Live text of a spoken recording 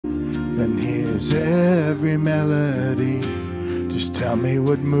then here's every melody. Just tell me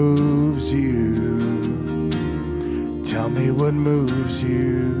what moves you. Tell me what moves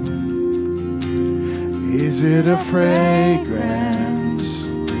you. Is it a fragrance?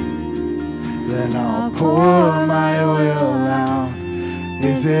 Then I'll pour my oil out.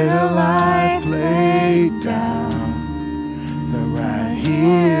 Is it a life laid down? Then right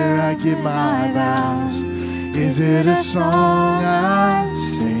here I give my vows. Is it a song I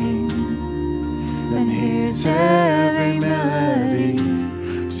sing? Then here's every melody.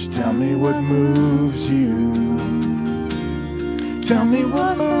 Just tell me what moves you. Tell me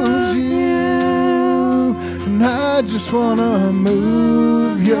what moves you. And I just wanna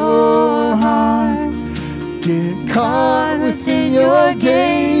move your heart. Get caught within your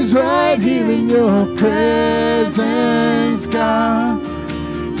gaze, right here in your presence, God,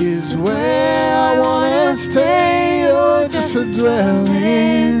 is where I wanna stay, or just to dwell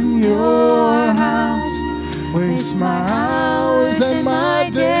in your house. Waste my hours and my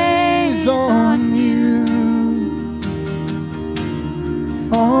days on you,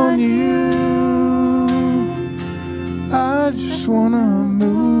 on you. I just wanna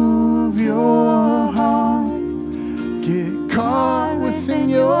move your heart. Get caught within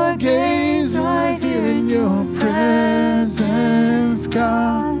your gaze, right here in your presence,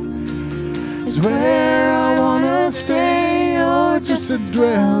 God, is where I wanna stay, or just to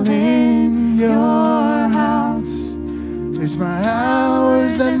dwell in your house. Is my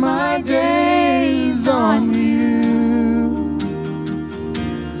hours and my days on you,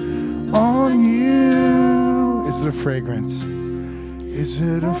 on you. Is it a fragrance? Is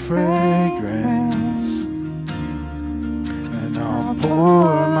it a fragrance? And I'll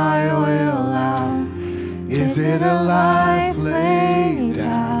pour my oil out. Is it a life laid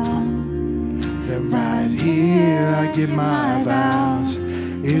down? Then right here I give my vows.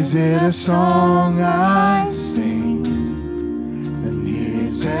 Is it a song I sing? Then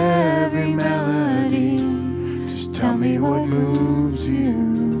here's every melody. Just tell me what moves you.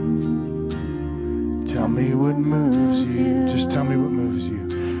 Tell me what moves you. Just tell me what moves you.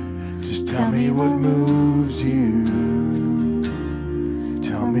 Just tell me what moves you.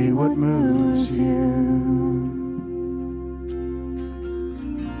 Tell me what moves you.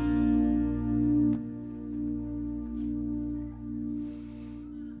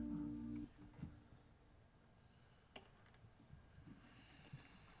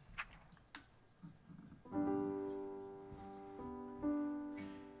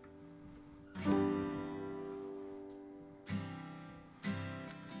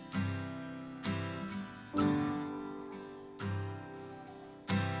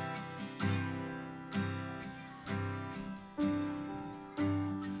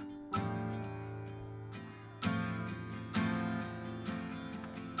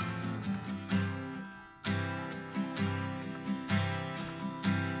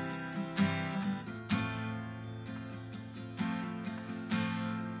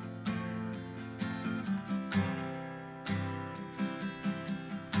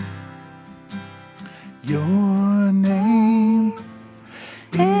 Your name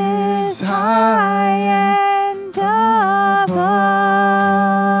is high and above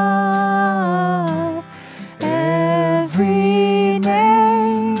every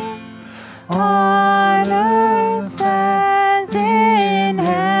name on earth as in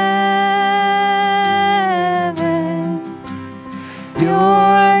heaven.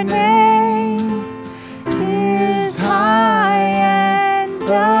 Your name is high and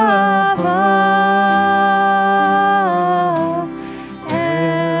above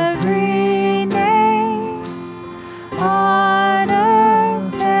every name on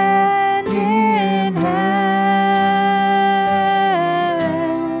earth and in heaven.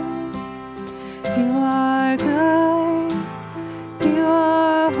 You are good, you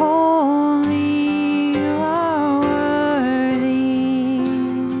are holy, you are worthy.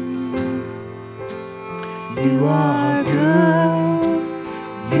 You are good,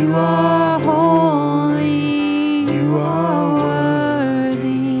 you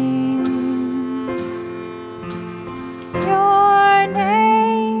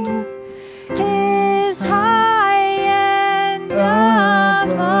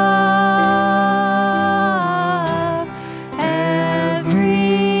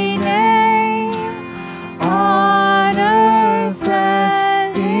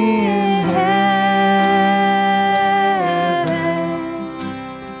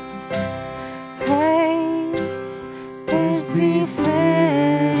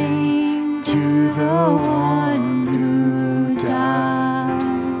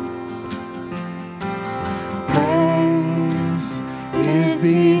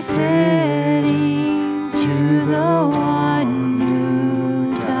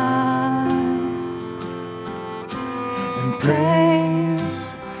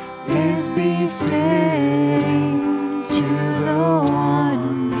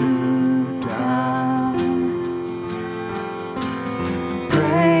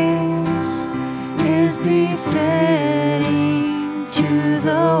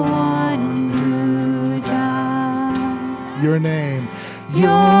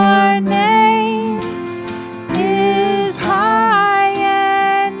Your name is high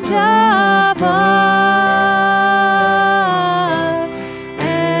and above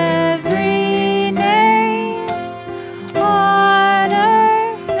every name on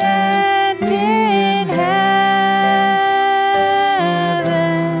earth and in heaven.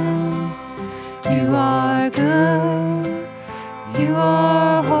 You are good, you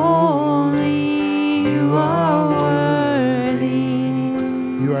are holy, you are worthy.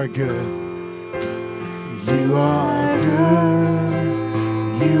 You are good. You are good.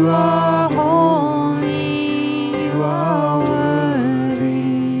 You are holy. You are worthy.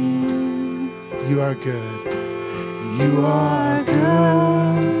 You are good. You are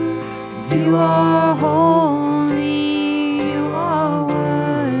good. You are holy. You are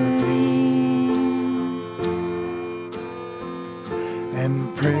worthy.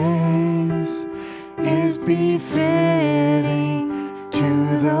 And praise is befitting to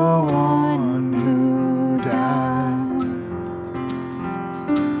the one who died.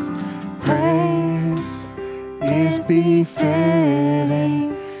 Praise is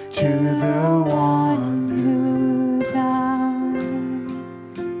befitting to the one who died.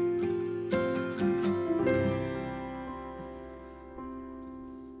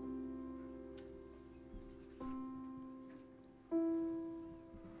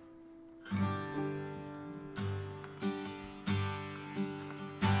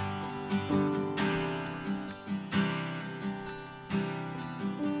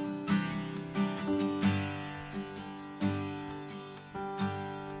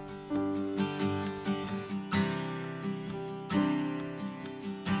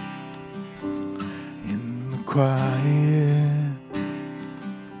 Quiet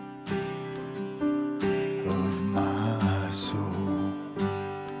of my soul,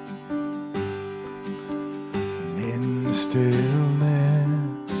 and in the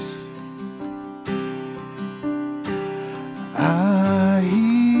stillness I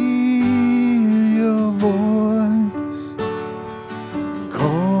hear your voice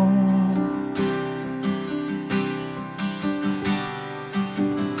call.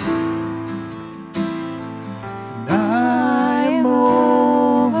 I'm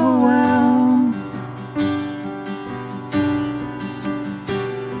overwhelmed.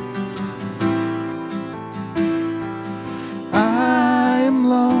 I'm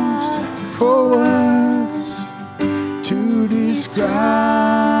lost for words to describe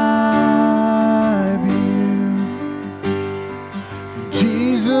you.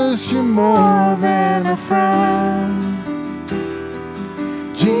 Jesus, you're more than a friend.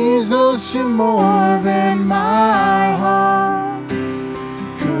 Jesus, you're more than my heart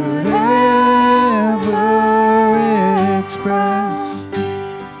could ever express.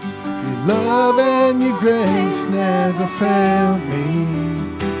 Your love and your grace never failed me.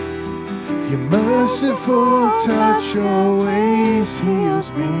 Your merciful touch always heals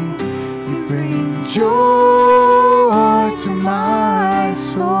me. You bring joy to my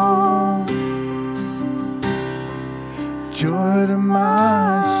soul, joy to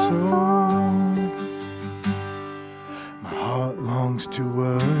my soul. My heart longs to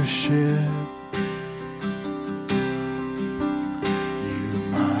worship you,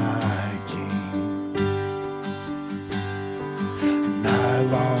 my King, and I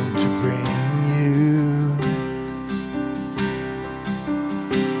long to bring you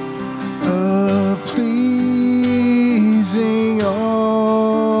a pleasing offering.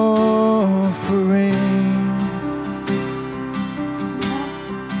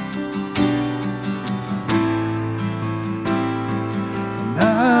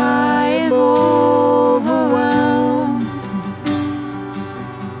 I'm overwhelmed.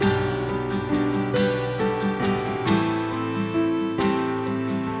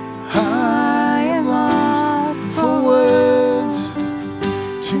 I am lost for words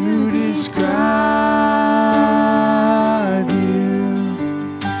to describe you.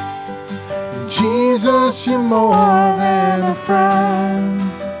 Jesus, you're more than a friend.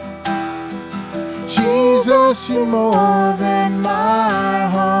 Jesus, you're more than my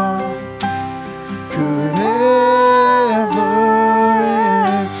heart could ever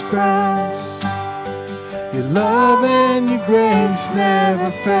express. Your love and your grace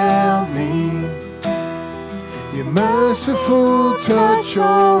never failed me. Your merciful touch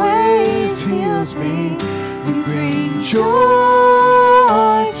always heals me. You bring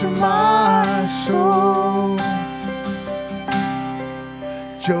joy to my soul,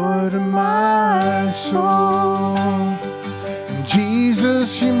 joy to my soul. And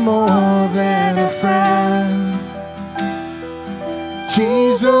Jesus, you're more than a friend.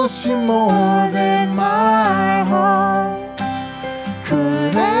 Jesus, you're more than my heart could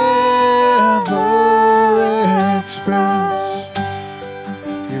express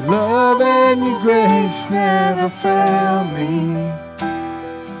your love and your grace never fail me.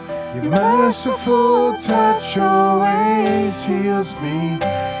 Your merciful touch always heals me.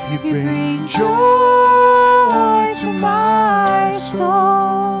 You bring joy to my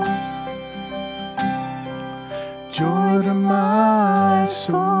soul. Joy to my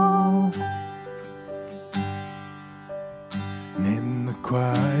soul. And in the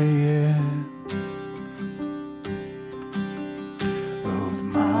quiet of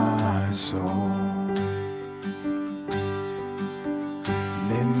my soul,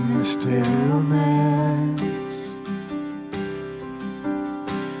 and in the stillness,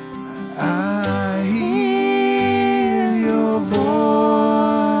 I hear your voice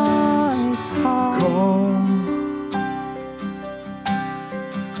call.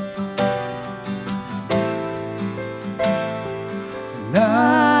 And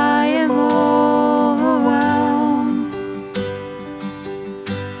I am overwhelmed.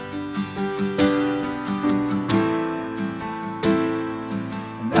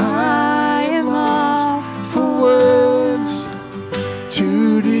 And I am lost for words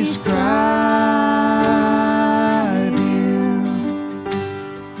to describe you.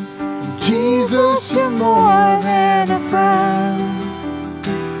 Jesus, you're more than a friend.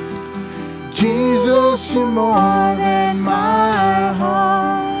 Jesus, you're more than my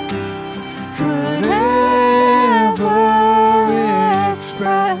heart could ever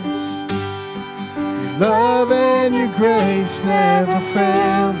express. Your love and your grace never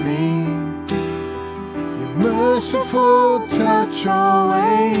fail me. Your merciful touch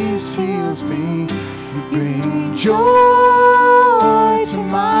always heals me. You bring joy to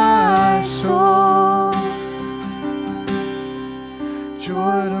my soul.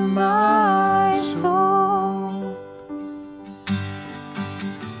 Joy to my soul.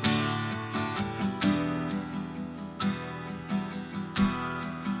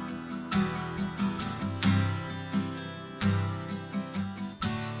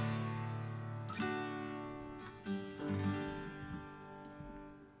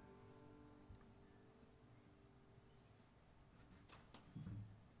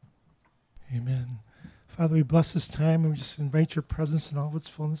 Amen. Father, we bless this time and we just invite your presence in all of its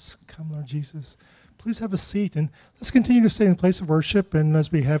fullness. Come, Lord Jesus. Please have a seat and let's continue to stay in the place of worship and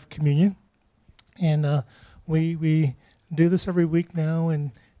as we have communion. And we do this every week now,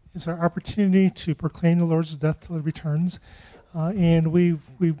 and it's our opportunity to proclaim the Lord's death till he returns. And we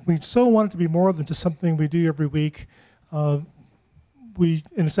so want it to be more than just something we do every week. We,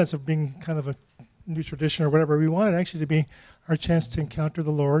 in a sense of being kind of a new tradition or whatever, we want it actually to be our chance to encounter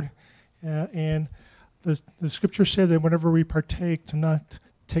the Lord. And the scripture said that whenever we partake, to not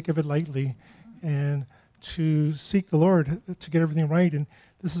take of it lightly and to seek the Lord to get everything right. And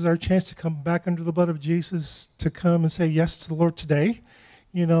this is our chance to come back under the blood of Jesus, to come and say yes to the Lord today.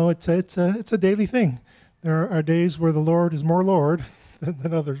 You know, it's a daily thing. There are days where the Lord is more Lord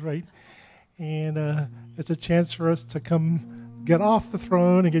than others, right? And it's a chance for us to come get off the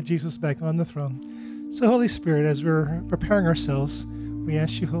throne and get Jesus back on the throne. So Holy Spirit, as we're preparing ourselves, we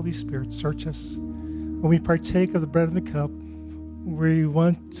ask you, Holy Spirit, search us. When we partake of the bread and the cup, we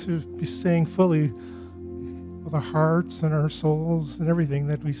want to be saying fully with our hearts and our souls and everything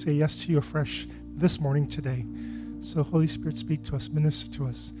that we say yes to you afresh this morning, today. So Holy Spirit, speak to us, minister to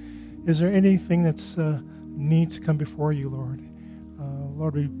us. Is there anything that's needs to come before you, Lord?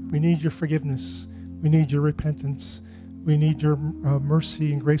 Lord, we need your forgiveness. We need your repentance. We need your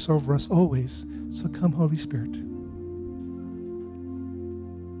mercy and grace over us always. So come, Holy Spirit.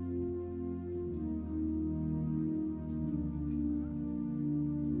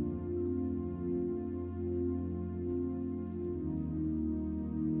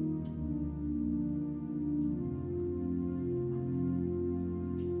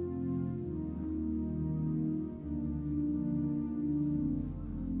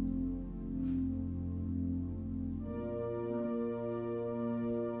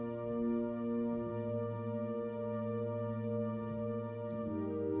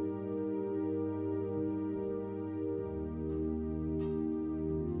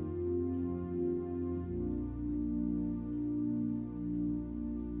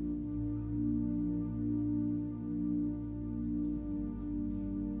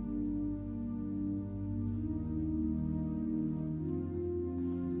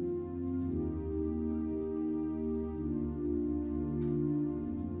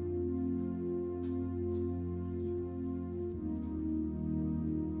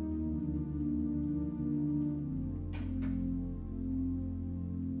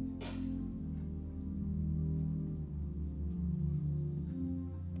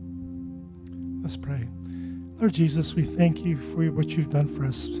 Let's pray. Lord Jesus, we thank you for what you've done for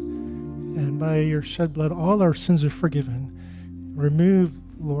us. And by your shed blood, all our sins are forgiven. Remove,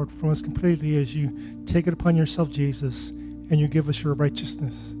 Lord, from us completely as you take it upon yourself, Jesus, and you give us your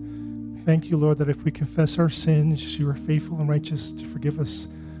righteousness. Thank you, Lord, that if we confess our sins, you are faithful and righteous to forgive us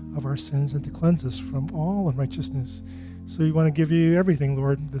of our sins and to cleanse us from all unrighteousness. So we want to give you everything,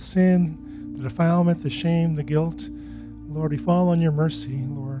 Lord, the sin, the defilement, the shame, the guilt. Lord, we fall on your mercy,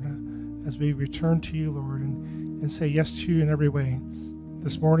 Lord, as we return to you, Lord, and say yes to you in every way.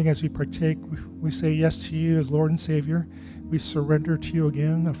 This morning as we partake, we say yes to you as Lord and Savior. We surrender to you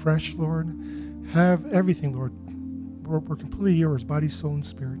again afresh, Lord. Have everything, Lord. We're completely yours, body, soul, and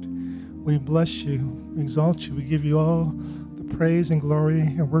spirit. We bless you. We exalt you. We give you all the praise and glory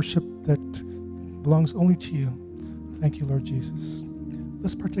and worship that belongs only to you. Thank you, Lord Jesus.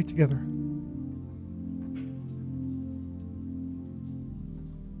 Let's partake together.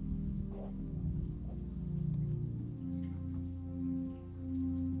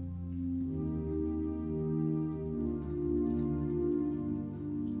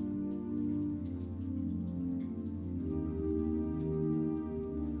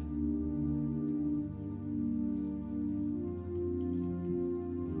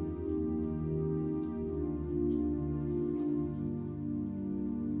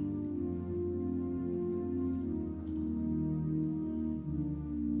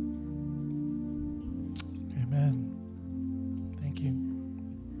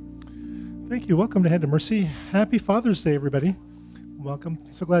 Thank you. Welcome to Hand of Mercy. Happy Father's Day, everybody. Welcome.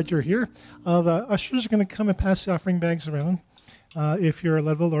 So glad you're here. The ushers are going to come and pass the offering bags around. If you're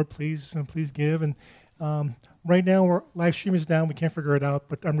led of the Lord, please give. And right now, our live stream is down. We can't figure it out,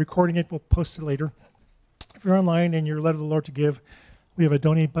 but I'm recording it. We'll post it later. If you're online and you're led of the Lord to give, we have a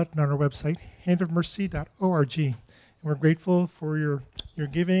donate button on our website, handofmercy.org. And we're grateful for your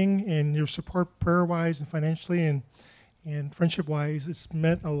giving and your support prayer-wise and financially and friendship-wise. It's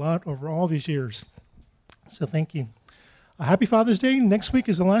meant a lot over all these years. So thank you. Happy Father's Day. Next week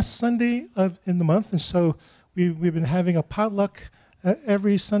is the last Sunday in the month, and so we've been having a potluck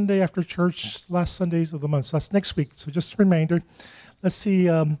every Sunday after church, last Sundays of the month. So that's next week. So just a reminder. Let's see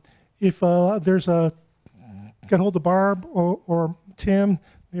if there's get hold of Barb or Tim.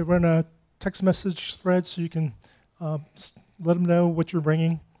 They run a text message thread so you can let them know what you're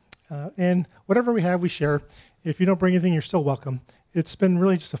bringing. And whatever we have, we share. If you don't bring anything, you're still welcome. It's been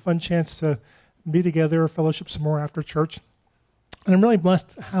really just a fun chance to be together, fellowship some more after church. And I'm really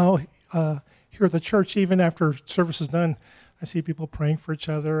blessed how here at the church, even after service is done, I see people praying for each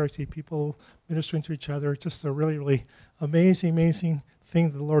other. I see people ministering to each other. It's just a really, really amazing thing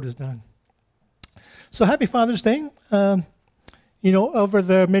that the Lord has done. So happy Father's Day. Over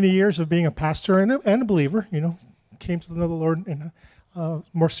the many years of being a pastor and a believer, came to know the Lord and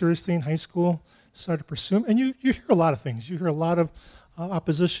more seriously in high school, started to pursue him. And you hear a lot of things. You hear a lot of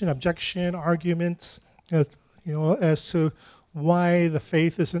opposition, objection, arguments, as to why the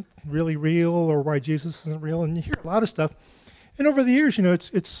faith isn't really real or why Jesus isn't real. And you hear a lot of stuff. And over the years, you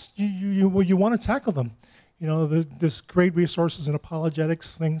want to tackle them. There's great resources and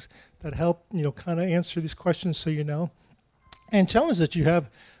apologetics, things that help, kind of answer these questions so you know. And challenges that you have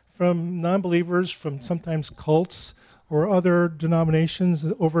from non-believers, from sometimes cults or other denominations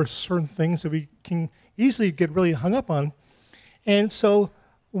over certain things that we can easily get really hung up on. And so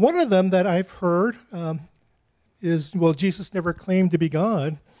one of them that I've heard is, Jesus never claimed to be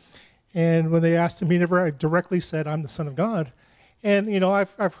God. And when they asked him, he never directly said, I'm the Son of God. And,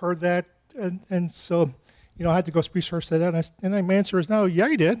 I've heard that. And so, I had to go research that. And my answer is, no, yeah,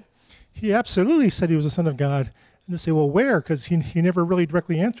 he did. He absolutely said he was the Son of God. And they say, well, where? Because he never really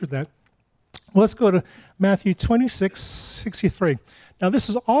directly answered that. Well, let's go to Matthew 26:63. Now, this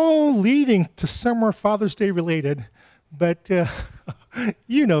is all leading to somewhere Father's Day related, but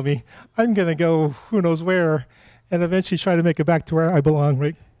you know me. I'm going to go who knows where and eventually try to make it back to where I belong,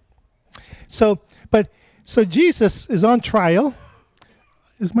 right? So Jesus is on trial.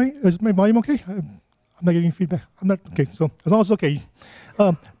 Is my volume okay? I'm not getting feedback. I'm not okay. So as long as it's okay.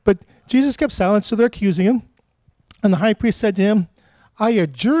 But Jesus kept silent, so they're accusing him. And the high priest said to him, I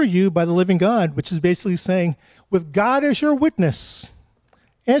adjure you by the living God, which is basically saying, with God as your witness,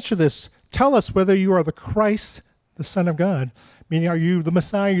 answer this. Tell us whether you are the Christ, the Son of God. Meaning, are you the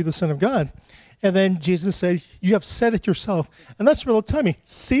Messiah, you're the Son of God? And then Jesus said, you have said it yourself. And that's real tummy.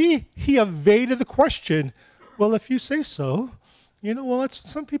 See, he evaded the question. Well, if you say so, that's what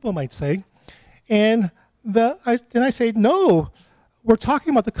some people might say. And I say, no, we're talking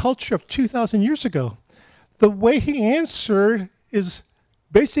about the culture of 2,000 years ago. The way he answered is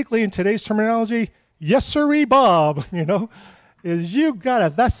basically, in today's terminology, yes, sirree, Bob, is you got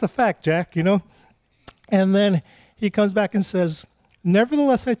it. That's the fact, Jack, And then he comes back and says,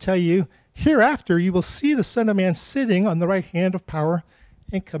 nevertheless, I tell you, hereafter you will see the Son of Man sitting on the right hand of power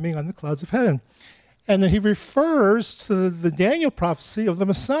and coming on the clouds of heaven. And then he refers to the Daniel prophecy of the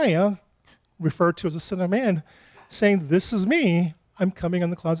Messiah, referred to as the Son of Man, saying, this is me, I'm coming on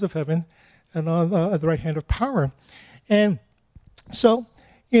the clouds of heaven and on the right hand of power. And so,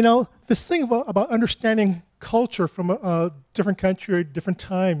 you know, this thing about understanding culture from a different country, a different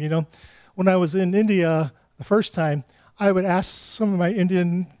time, you know, when I was in India the first time, I would ask some of my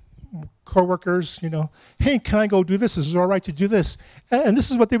Indian coworkers, you know, hey, can I go do this? Is it all right to do this? And this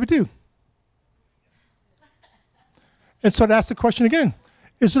is what they would do. And so I'd ask the question again,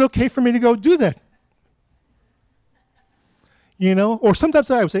 is it okay for me to go do that? You know, or sometimes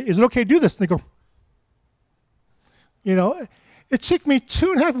I would say, is it okay to do this? And they go, you know, it took me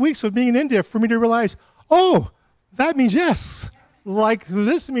 2.5 weeks of being in India for me to realize, oh, that means yes. Like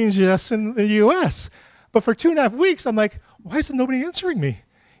this means yes in the U.S. But for 2.5 weeks, I'm like, why isn't nobody answering me?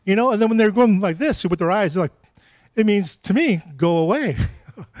 You know, and then when they're going like this with their eyes, they're like, it means to me, go away.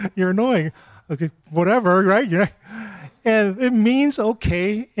 You're annoying. Okay, whatever, right? Yeah. And it means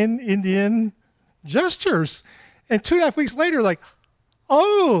okay in Indian gestures. And 2.5 weeks later, like,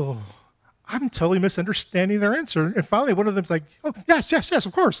 oh, I'm totally misunderstanding their answer. And finally, one of them's like, oh, yes,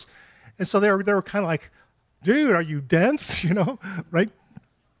 of course. And so they were kind of like, dude, are you dense? You know, right?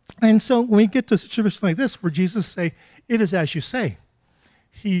 And so when we get to a situation like this, where Jesus say, it is as you say.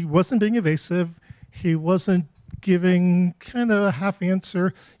 He wasn't being evasive. He wasn't giving kind of a half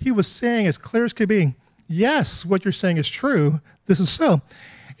answer. He was saying as clear as could be, yes, what you're saying is true. This is so.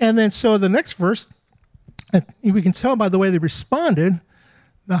 And then so the next verse, we can tell by the way they responded,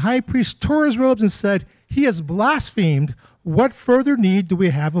 the high priest tore his robes and said, he has blasphemed. What further need do we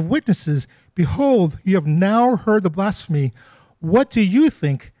have of witnesses? Behold, you have now heard the blasphemy. What do you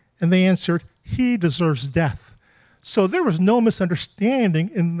think? And they answered, he deserves death. So there was no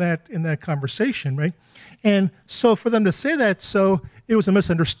misunderstanding in that conversation, right? And so for them to say that, so it was a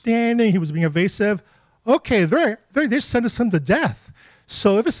misunderstanding, he was being evasive. Okay, they sentenced him to death.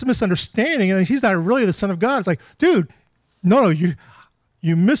 So if it's a misunderstanding and he's not really the Son of God, it's like, dude, no, you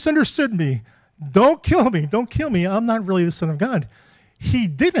misunderstood me. Don't kill me. I'm not really the Son of God. He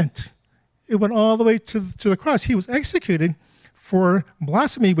didn't. It went all the way to the cross. He was executed for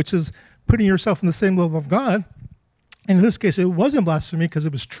blasphemy, which is putting yourself in the same level of God. And in this case, it wasn't blasphemy because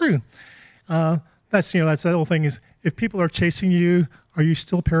it was true. That's the whole thing is, if people are chasing you, are you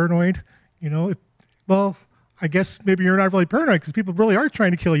still paranoid? You know, well, I guess maybe you're not really paranoid because people really are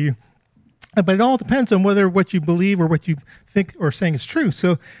trying to kill you. But it all depends on whether what you believe or what you think or saying is true.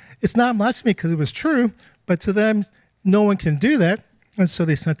 So it's not blasphemy because it was true, but to them, no one can do that. And so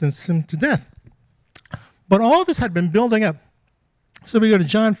they sentenced him to death. But all this had been building up. So we go to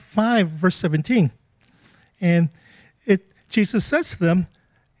John 5, verse 17. And Jesus says to them,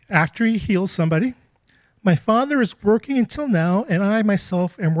 after he heals somebody, my Father is working until now, and I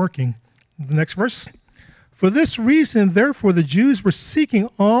myself am working. The next verse. For this reason, therefore, the Jews were seeking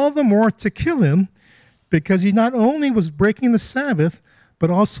all the more to kill him, because he not only was breaking the Sabbath, but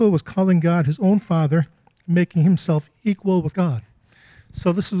also was calling God his own Father, making himself equal with God.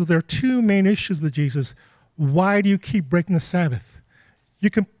 So this is their two main issues with Jesus. Why do you keep breaking the Sabbath? You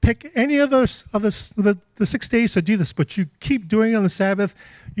can pick any of the 6 days to do this, but you keep doing it on the Sabbath.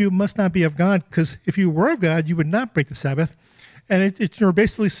 You must not be of God, because if you were of God, you would not break the Sabbath. And you're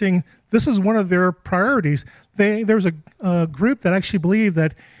basically saying this is one of their priorities. There was a group that actually believed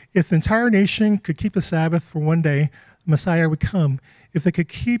that if the entire nation could keep the Sabbath for one day, the Messiah would come. If they could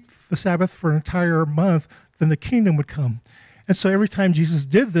keep the Sabbath for an entire month, then the kingdom would come. And so every time Jesus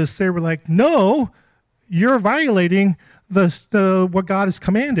did this, they were like, no, you're violating what God has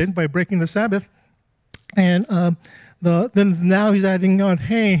commanded by breaking the Sabbath. And then now he's adding on,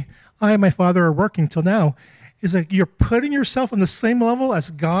 hey, I and my Father are working till now. Is like you're putting yourself on the same level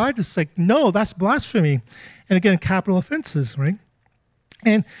as God. It's like, no, that's blasphemy. And again, capital offenses, right?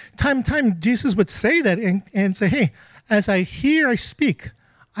 And time to time, Jesus would say that and say, hey, as I hear, I speak.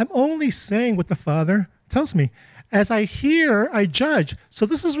 I'm only saying what the Father tells me. As I hear, I judge. So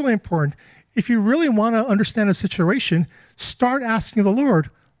this is really important. If you really want to understand a situation, start asking the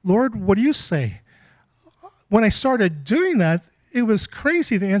Lord, what do you say? When I started doing that, it was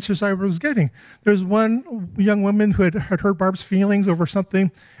crazy, the answers I was getting. There's one young woman who had hurt Barb's feelings over something,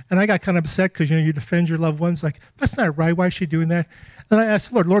 and I got kind of upset because, you defend your loved ones. Like, that's not right. Why is she doing that? And I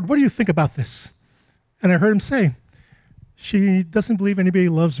asked the Lord, what do you think about this? And I heard him say, she doesn't believe anybody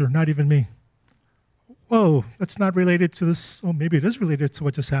loves her, not even me. Whoa, that's not related to this. Oh, maybe it is related to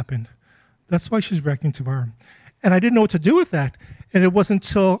what just happened. That's why she's reacting to Barb. And I didn't know what to do with that. And it wasn't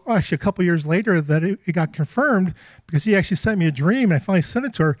until actually a couple years later that it got confirmed, because he actually sent me a dream, and I finally sent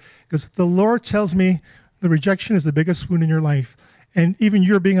it to her, because the Lord tells me the rejection is the biggest wound in your life. And even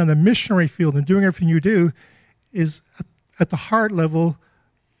you're being on the missionary field and doing everything you do is at the heart level,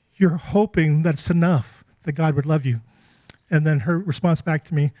 you're hoping that it's enough, that God would love you. And then her response back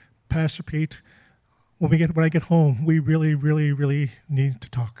to me, Pastor Pete, when I get home, we really, really, really need to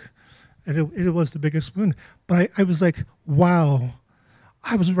talk. And it was the biggest wound. But I was like, wow.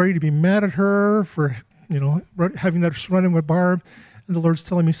 I was ready to be mad at her for, having that run-in with Barb, and the Lord's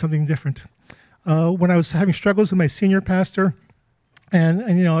telling me something different. When I was having struggles with my senior pastor,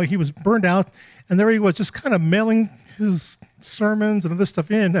 and he was burned out, and there he was just kind of mailing his sermons and other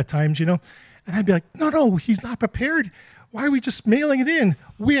stuff in at times, and I'd be like, no, he's not prepared. Why are we just mailing it in?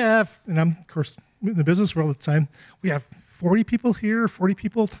 We have, and I'm, of course, in the business world at the time, we have 40 people here, 40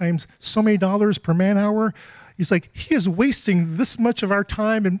 people times so many dollars per man hour. He's like, he is wasting this much of our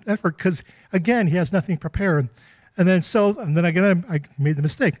time and effort because, again, he has nothing prepared. And then again, I made the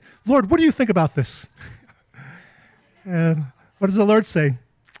mistake. Lord, what do you think about this? And what does the Lord say?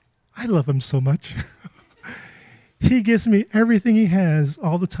 I love him so much. He gives me everything he has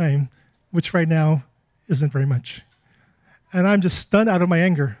all the time, which right now isn't very much. And I'm just stunned out of my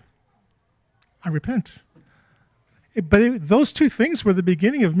anger. I repent. But those two things were the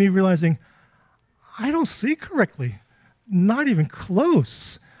beginning of me realizing I don't see correctly, not even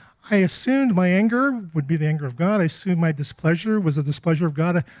close. I assumed my anger would be the anger of God. I assumed my displeasure was the displeasure of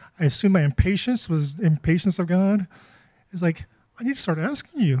God. I assumed my impatience was impatience of God. It's like, I need to start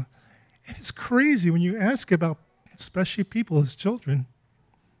asking you. And it's crazy when you ask about, especially people as children,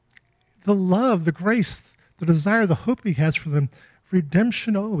 the love, the grace, the desire, the hope he has for them,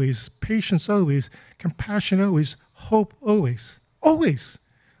 redemption always, patience always, compassion always, hope always, always,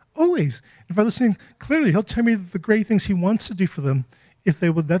 always. If I listen clearly, he'll tell me the great things he wants to do for them if they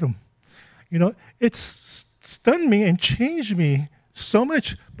would let him. It's stunned me and changed me so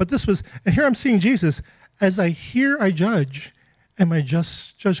much. But and here I'm seeing Jesus. As I hear, I judge, and my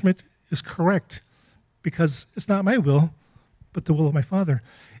just judgment is correct because it's not my will, but the will of my Father.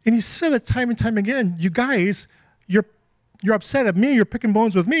 And he said it time and time again, you guys, you're upset at me, you're picking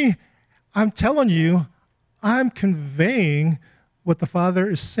bones with me. I'm telling you, I'm conveying what the Father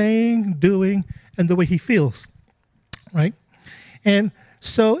is saying, doing, and the way he feels, right? And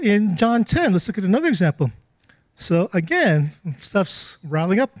so in John 10, let's look at another example. So again, stuff's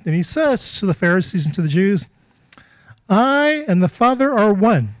riling up, and he says to the Pharisees and to the Jews, I and the Father are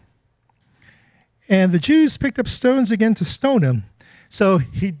one. And the Jews picked up stones again to stone him. So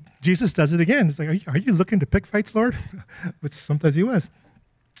Jesus does it again. It's like, are you looking to pick fights, Lord? Which sometimes he was.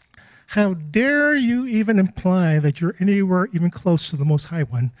 How dare you even imply that you're anywhere even close to the Most High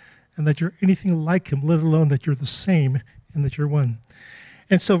One, and that you're anything like him, let alone that you're the same and that you're one.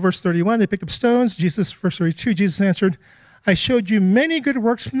 And so verse 31, they picked up stones. Verse 32, Jesus answered, I showed you many good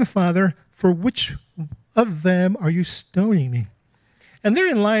works from the Father. For which of them are you stoning me? And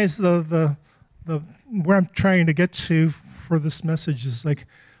therein lies the where I'm trying to get to for this message is like,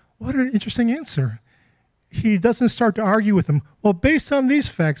 what an interesting answer. He doesn't start to argue with him. Well, based on these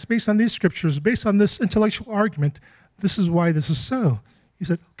facts, based on these scriptures, based on this intellectual argument, this is why this is so. He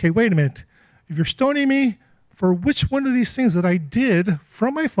said, okay, wait a minute. If you're stoning me, for which one of these things that I did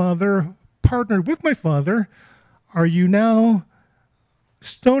from my Father, partnered with my Father, are you now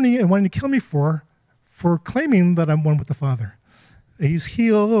stoning and wanting to kill me for claiming that I'm one with the Father? He's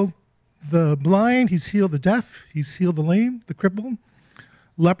healed the blind, he's healed the deaf, he's healed the lame, the crippled,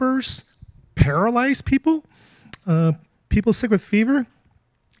 lepers, paralyzed people, people sick with fever,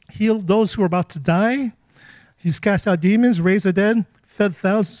 healed those who are about to die. He's cast out demons, raised the dead, fed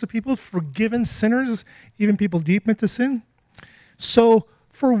thousands of people, forgiven sinners, even people deep into sin. So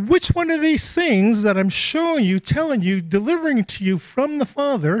for which one of these things that I'm showing you, telling you, delivering to you from the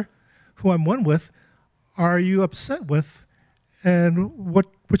Father, who I'm one with, are you upset with? And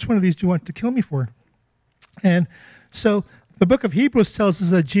which one of these do you want to kill me for? And so the book of Hebrews tells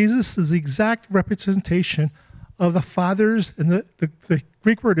us that Jesus is the exact representation of the Father's, and the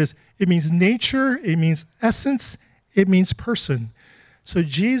Greek word it means nature, it means essence, it means person. So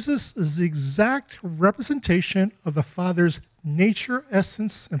Jesus is the exact representation of the Father's nature,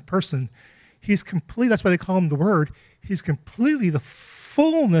 essence, and person. He's complete, that's why they call him the Word. He's completely the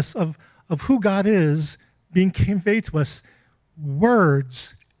fullness of who God is being conveyed to us,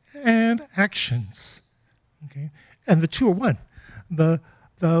 words and actions. Okay? And the two are one.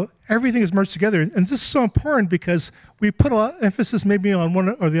 Everything is merged together. And this is so important because we put a lot of emphasis maybe on one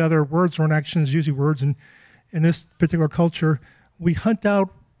or the other, words or actions, usually words. And in this particular culture, we hunt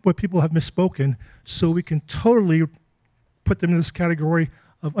out what people have misspoken so we can totally put them in this category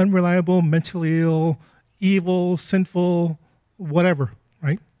of unreliable, mentally ill, evil, sinful, whatever,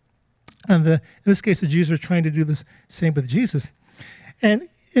 right? And in this case, the Jews are trying to do this same with Jesus. And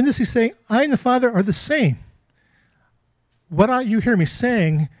in this, he's saying, I and the Father are the same. What you hear me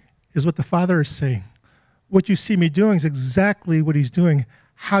saying is what the Father is saying. What you see me doing is exactly what he's doing.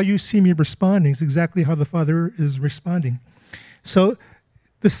 How you see me responding is exactly how the Father is responding. So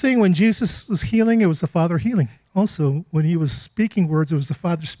this thing, when Jesus was healing, it was the Father healing. Also, when he was speaking words, it was the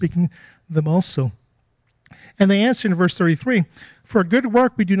Father speaking them also. And they answered in verse 33, for a good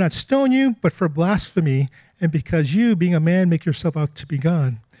work we do not stone you, but for blasphemy, and because you, being a man, make yourself out to be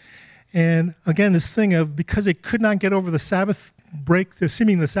God. And again, this thing of, because they could not get over the Sabbath break,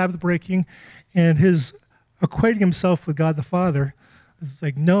 assuming the Sabbath breaking, and his equating himself with God the Father, it's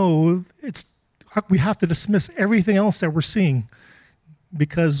like, no, we have to dismiss everything else that we're seeing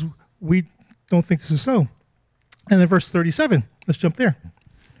because we don't think this is so. And then verse 37, let's jump there.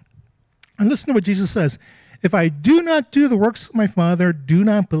 And listen to what Jesus says. If I do not do the works of my Father, do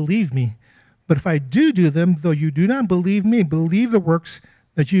not believe me. But if I do them, though you do not believe me, believe the works,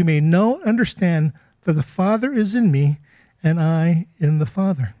 that you may know and understand that the Father is in me and I in the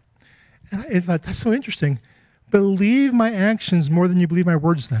Father. And I thought, that's so interesting. Believe my actions more than you believe my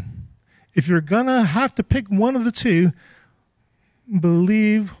words then. If you're going to have to pick one of the two,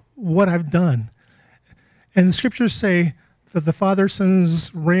 believe what I've done. And the scriptures say that the Father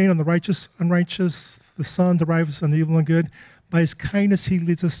sends rain on the righteous, unrighteous, the Son derives on the evil and good. By his kindness, he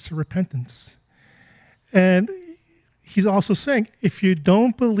leads us to repentance. And he's also saying, if you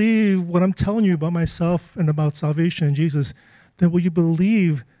don't believe what I'm telling you about myself and about salvation in Jesus, then will you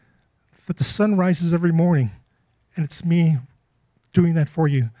believe that the sun rises every morning and it's me doing that for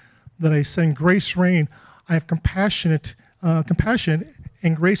you? That I send grace rain. I have compassion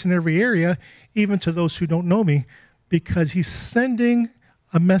and grace in every area, even to those who don't know me, because he's sending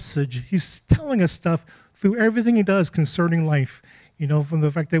a message. He's telling us stuff through everything he does concerning life. You know, from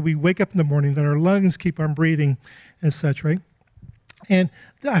the fact that we wake up in the morning, that our lungs keep on breathing and such, right? And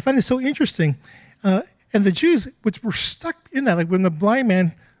I find it so interesting. And the Jews, which were stuck in that, like when the blind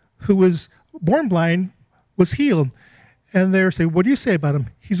man who was born blind was healed, and they're saying, what do you say about him?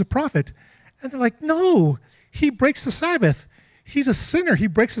 He's a prophet. And they're like, no, he breaks the Sabbath. He's a sinner. He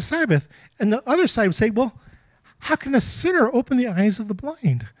breaks the Sabbath. And the other side would say, well, how can a sinner open the eyes of the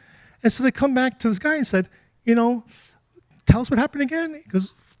blind? And so they come back to this guy and said, you know, tell us what happened again. He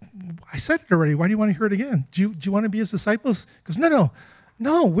goes, I said it already. Why do you want to hear it again? Do you want to be his disciples? He goes,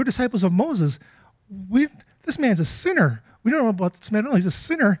 no, we're disciples of Moses. This man's a sinner. We don't know about this man at all. He's a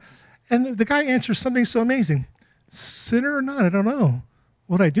sinner. And the guy answers something so amazing. Sinner or not, I don't know.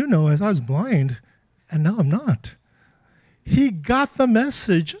 What I do know is I was blind, and now I'm not. He got the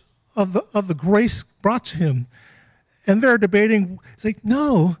message of the grace brought to him. And they're debating, it's like,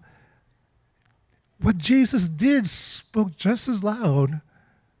 no, what Jesus did spoke just as loud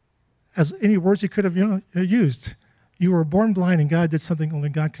as any words he could have used. You were born blind, and God did something only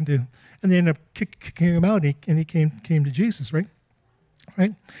God can do. And they ended up kicking him out, and he came to Jesus, right?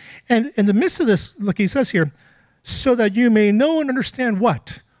 Right? And in the midst of this, look, he says here, so that you may know and understand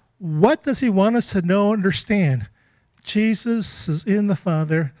what? What does he want us to know and understand? Jesus is in the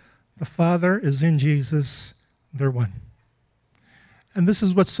Father is in Jesus, they're one. And this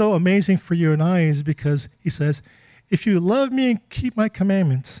is what's so amazing for you and I, is because he says, if you love me and keep my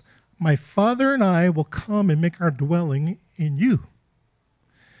commandments, my Father and I will come and make our dwelling in you.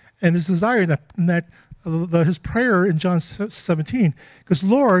 And his desire that his prayer in John 17, because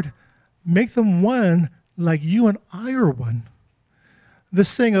Lord, make them one like you and I are one.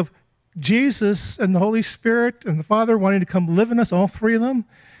 This thing of Jesus and the Holy Spirit and the Father wanting to come live in us, all three of them,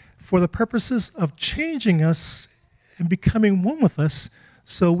 for the purposes of changing us and becoming one with us,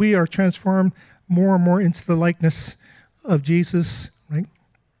 so we are transformed more and more into the likeness of Jesus, right?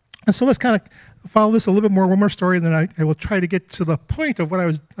 And so let's kind of follow this a little bit more, one more story, and then I will try to get to the point of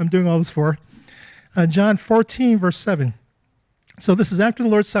what I'm doing all this for. John 14, verse 7. So this is after the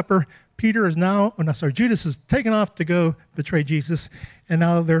Lord's Supper. Judas is taken off to go betray Jesus, and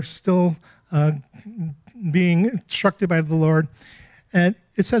now they're still being instructed by the Lord. And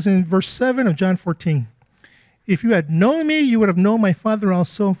it says in verse 7 of John 14, if you had known me, you would have known my Father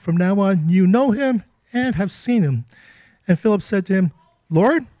also. From now on, you know him and have seen him. And Philip said to him,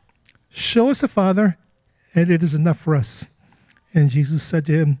 Lord, show us the Father, and it is enough for us. And Jesus said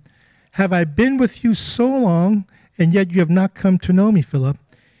to him, have I been with you so long, and yet you have not come to know me, Philip?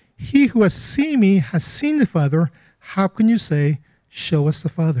 He who has seen me has seen the Father. How can you say, show us the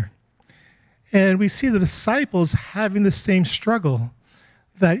Father? And we see the disciples having the same struggle.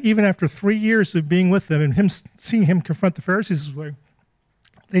 that even after 3 years of being with them and him seeing him confront the Pharisees,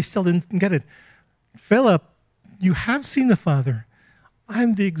 they still didn't get it. Philip, you have seen the Father.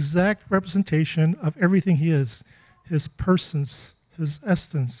 I'm the exact representation of everything he is, his persons, his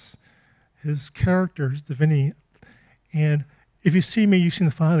essence, his character, his divinity. And if you see me, you've seen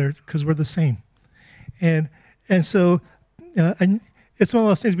the Father, because we're the same. And so and it's one of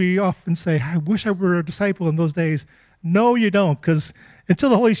those things we often say, I wish I were a disciple in those days. No, you don't, because until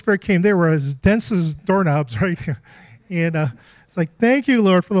the Holy Spirit came, they were as dense as doorknobs, right? And it's like, thank you,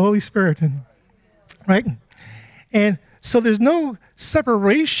 Lord, for the Holy Spirit. And, right? And so there's no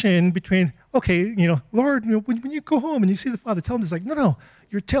separation between, okay, Lord, when you go home and you see the Father, tell him, it's like, no,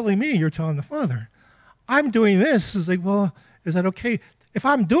 you're telling me, you're telling the Father. I'm doing this. It's like, well, is that okay? If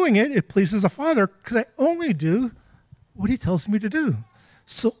I'm doing it, it pleases the Father, because I only do what he tells me to do.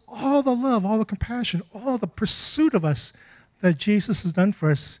 So all the love, all the compassion, all the pursuit of us that Jesus has done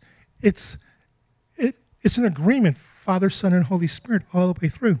for us, it's an agreement, Father, Son, and Holy Spirit, all the way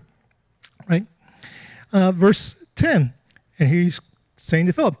through, right? Verse 10, and he's saying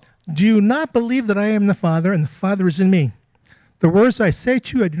to Philip, do you not believe that I am the Father and the Father is in me? The words I say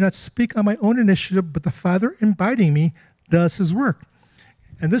to you, I do not speak on my own initiative, but the Father abiding me does his work.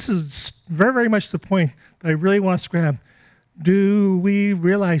 And this is very, very much the point that I really want us to grab. Do we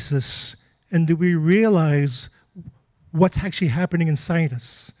realize this? And do we realize what's actually happening inside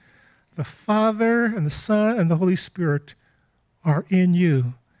us? The Father and the Son and the Holy Spirit are in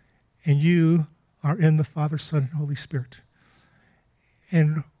you, and you are in the Father, Son, and Holy Spirit.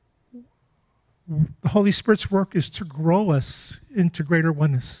 And the Holy Spirit's work is to grow us into greater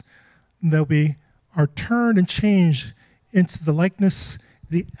oneness, that we are turned and changed into the likeness,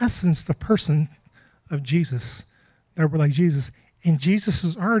 the essence, the person of Jesus, that we're like Jesus. And Jesus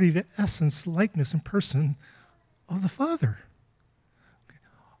is already the essence, likeness, and person of the Father.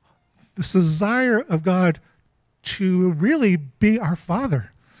 This desire of God to really be our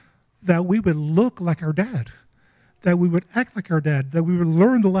Father, that we would look like our dad, that we would act like our dad, that we would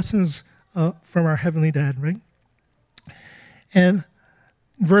learn the lessons from our heavenly dad, right? And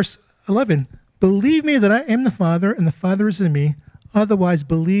verse 11, believe me that I am the Father and the Father is in me, otherwise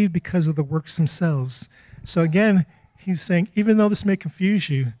believe because of the works themselves. So again, he's saying, even though this may confuse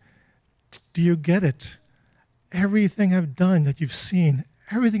you, do you get it? Everything I've done that you've seen,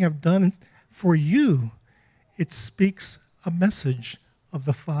 everything I've done for you, it speaks a message of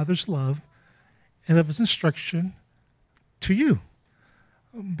the Father's love and of his instruction to you.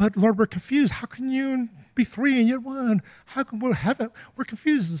 But Lord, we're confused. How can you be three and yet one? How can we have it? We're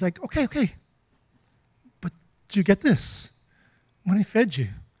confused. It's like, okay. But did you get this? When I fed you,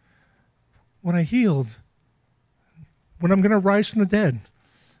 when I healed, when I'm going to rise from the dead,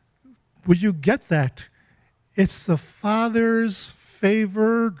 will you get that? It's the Father's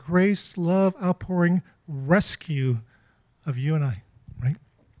favor, grace, love, outpouring, rescue of you and I, right?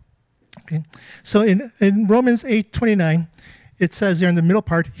 Okay. So in Romans 8:29, it says there in the middle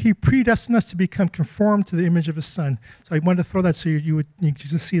part, he predestined us to become conformed to the image of his Son. So I wanted to throw that so you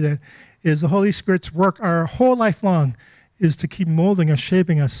just see that, is the Holy Spirit's work our whole life long is to keep molding us,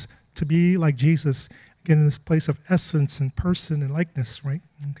 shaping us to be like Jesus, again, in this place of essence and person and likeness, right?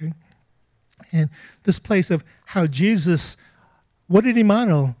 Okay. And this place of how Jesus, what did he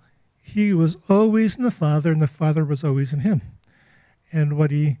model? He was always in the Father, and the Father was always in him. And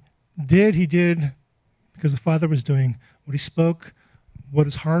what he did because the Father was doing. What he spoke, what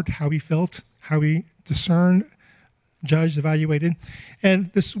his heart, how he felt, how he discerned, judged, evaluated.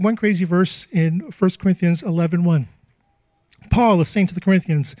 And this one crazy verse in 1 Corinthians 11:1. Paul is saying to the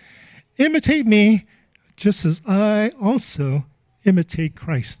Corinthians, imitate me just as I also imitate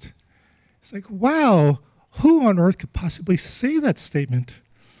Christ. It's like, wow, who on earth could possibly say that statement?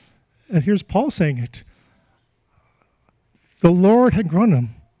 And here's Paul saying it. The Lord had grown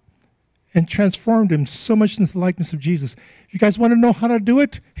him and transformed him so much into the likeness of Jesus. If you guys want to know how to do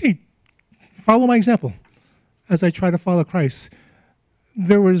it, hey, follow my example as I try to follow Christ.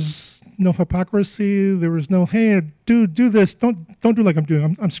 There was no hypocrisy. There was no, hey, do this. Don't do like I'm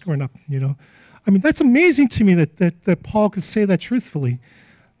doing. I'm screwing up, I mean, that's amazing to me that Paul could say that truthfully.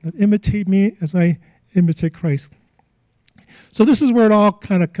 That imitate me as I imitate Christ. So this is where it all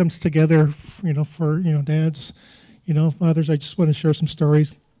kind of comes together, for, dads, fathers. I just want to share some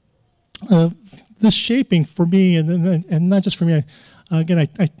stories. This shaping for me, and not just for me. Again,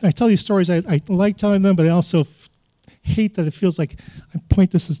 I tell these stories. I like telling them, but I also hate that it feels like I point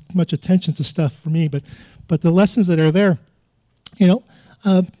this as much attention to stuff for me. But the lessons that are there,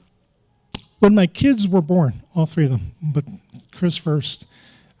 when my kids were born, all three of them, but Chris first,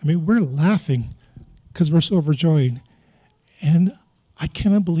 I mean, we're laughing because we're so overjoyed. And I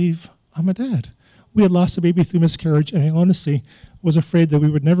cannot believe I'm a dad. We had lost a baby through miscarriage, and I honestly was afraid that we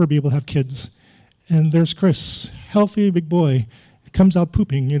would never be able to have kids. And there's Chris, healthy big boy, comes out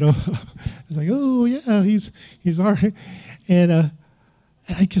pooping, you know. It's like, oh yeah, he's all right. And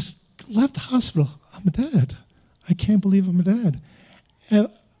I just left the hospital. I'm a dad. I can't believe I'm a dad. And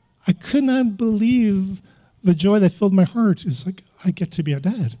I could not believe the joy that filled my heart. It's like, I get to be a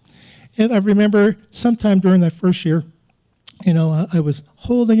dad. And I remember sometime during that first year, you know, I was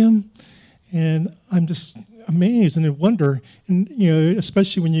holding him, and I'm just amazed and in wonder. And, you know,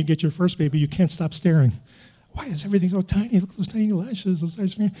 especially when you get your first baby, you can't stop staring. Why is everything so tiny? Look at those tiny lashes. Those tiny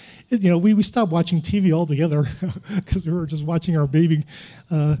fingers. You know, we stopped watching TV altogether because we were just watching our baby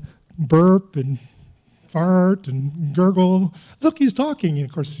burp and fart and gurgle. Look, he's talking. And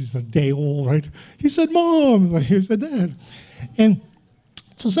of course, he's a day old, right? He said, Mom. Like, he said, Dad. And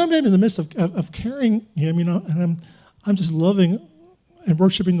so sometime in the midst of carrying him, you know, and I'm just loving and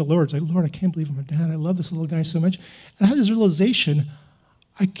worshiping the Lord. It's like, Lord, I can't believe I'm a dad. I love this little guy so much. And I had this realization,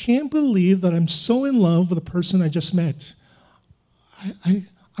 I can't believe that I'm so in love with the person I just met.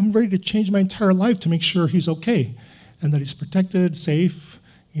 I'm ready to change my entire life to make sure he's okay and that he's protected, safe,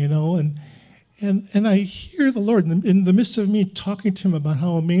 you know. And I hear the Lord in the midst of me talking to him about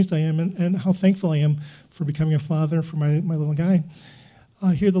how amazed I am and how thankful I am for becoming a father for my little guy.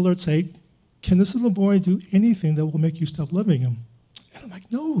 I hear the Lord say, can this little boy do anything that will make you stop loving him? And I'm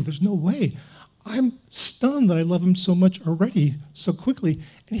like, no, there's no way. I'm stunned that I love him so much already, so quickly,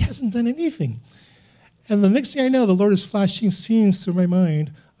 and he hasn't done anything. And the next thing I know, the Lord is flashing scenes through my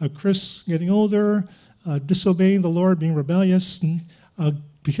mind of Chris getting older, disobeying the Lord, being rebellious, and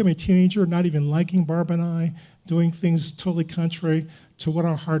becoming a teenager, not even liking Barb and I, doing things totally contrary to what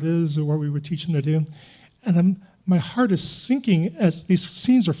our heart is or what we would teach him to do. And my heart is sinking as these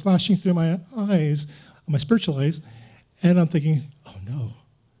scenes are flashing through my eyes, my spiritual eyes, and I'm thinking, oh no,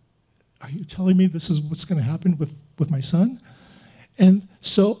 are you telling me this is what's going to happen with my son? And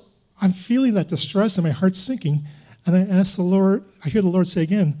so I'm feeling that distress and my heart's sinking, and I ask the Lord, I hear the Lord say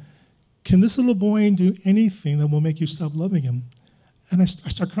again, can this little boy do anything that will make you stop loving him? And I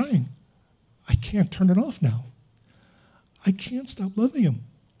start crying. I can't turn it off now. I can't stop loving him.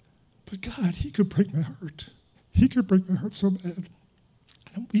 But God, he could break my heart. He could break my heart so bad. And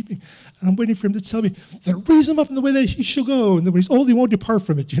I'm weeping. And I'm waiting for him to tell me that raise him up in the way that he should go. And that when he's old, he won't depart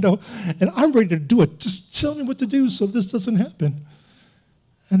from it, you know. And I'm ready to do it. Just tell me what to do so this doesn't happen.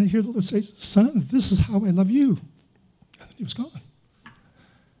 And I hear the Lord say, son, this is how I love you. And then he was gone.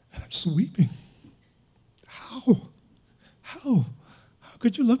 And I'm just weeping. How? How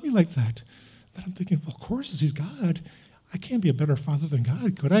could you love me like that? And I'm thinking, well, of course, he's God. I can't be a better father than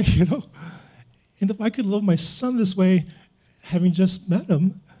God, could I? You know? And if I could love my son this way, having just met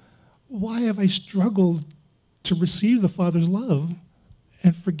him, why have I struggled to receive the Father's love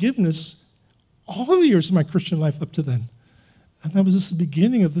and forgiveness all the years of my Christian life up to then? And that was just the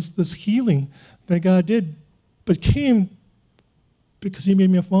beginning of this healing that God did, but came because he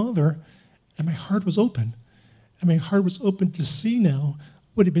made me a father, and my heart was open. And my heart was open to see now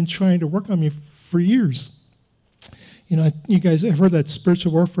what he'd been trying to work on me for years. You know, you guys have heard that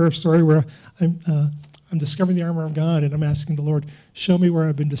spiritual warfare story where I'm discovering the armor of God, and I'm asking the Lord, show me where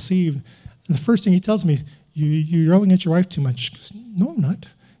I've been deceived. And the first thing he tells me, you're yelling at your wife too much. Goes, no, I'm not.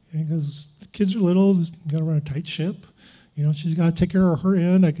 And he goes, the kids are little, you got to run a tight ship. You know, she's got to take care of her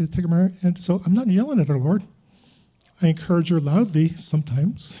end. I got to take care of her end. So I'm not yelling at her, Lord. I encourage her loudly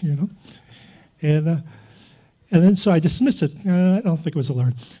sometimes, you know. And then so I dismiss it. I don't think it was the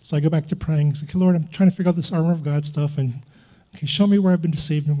Lord. So I go back to praying. Say, okay, Lord, I'm trying to figure out this armor of God stuff. And, okay, show me where I've been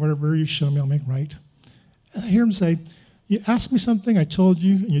deceived, and whatever you show me, I'll make right. And I hear him say, you asked me something, I told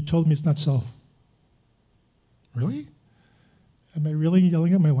you, and you told me it's not so. Really? Am I really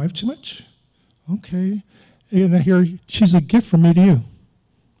yelling at my wife too much? Okay. And I hear, she's a gift from me to you.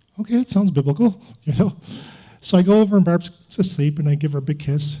 Okay, that sounds biblical, you know. So I go over and Barb's asleep, and I give her a big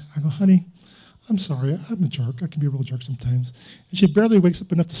kiss. I go, honey, I'm sorry, I'm a jerk. I can be a real jerk sometimes. And she barely wakes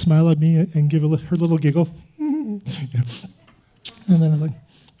up enough to smile at me and give her little giggle. And then I'm like,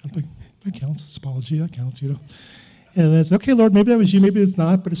 that counts. It's apology, that counts, you know. And then it's, okay, Lord, maybe that was you, maybe it's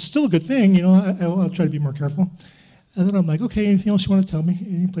not, but it's still a good thing, you know. I'll try to be more careful. And then I'm like, okay, anything else you want to tell me?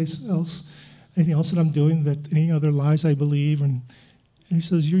 Anything else that I'm doing, any other lies I believe? And he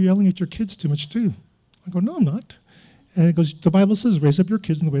says, you're yelling at your kids too much too. I go, no, I'm not. And it goes, the Bible says, raise up your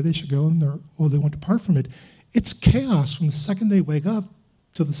kids in the way they should go, and they won't depart from it. It's chaos from the second they wake up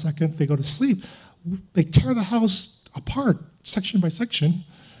to the second they go to sleep. They tear the house apart, section by section,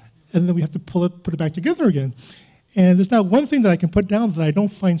 and then we have to put it back together again. And there's not one thing that I can put down that I don't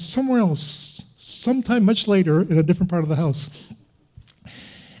find somewhere else, sometime much later in a different part of the house.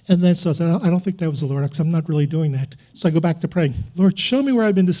 And then so I said, I don't think that was the Lord, because I'm not really doing that. So I go back to praying. Lord, show me where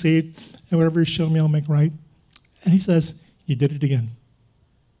I've been deceived, and whatever you show me, I'll make right. And he says, you did it again.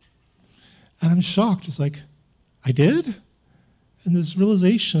 And I'm shocked. It's like, I did? And this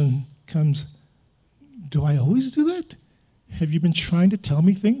realization comes, do I always do that? Have you been trying to tell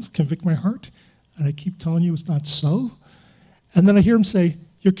me things, convict my heart? And I keep telling you it's not so? And then I hear him say,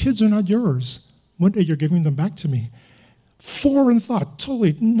 your kids are not yours. One day you're giving them back to me. Foreign thought,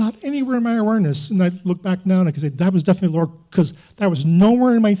 totally not anywhere in my awareness. And I look back now and I can say, that was definitely Lord, because that was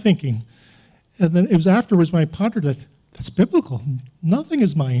nowhere in my thinking. And then it was afterwards when I pondered that, that's biblical. Nothing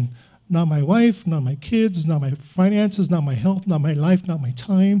is mine. Not my wife, not my kids, not my finances, not my health, not my life, not my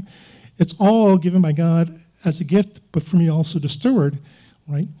time. It's all given by God as a gift, but for me also to steward,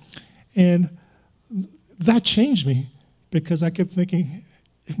 right? And that changed me, because I kept thinking,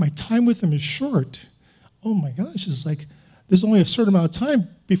 if my time with him is short, oh my gosh, it's like, there's only a certain amount of time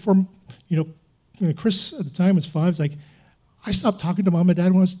before, Chris at the time was 5. It's like, I stopped talking to mom and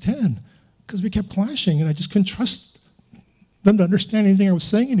dad when I was 10, because we kept clashing, and I just couldn't trust them to understand anything I was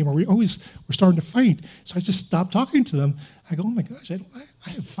saying anymore. We always were starting to fight. So I just stopped talking to them. I go, oh my gosh, I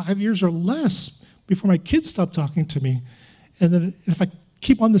have 5 years or less before my kids stop talking to me. And then if I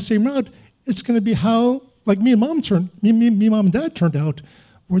keep on the same route, it's going to be how, like me and mom and dad turned out,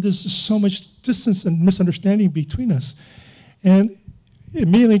 where there's just so much distance and misunderstanding between us. And it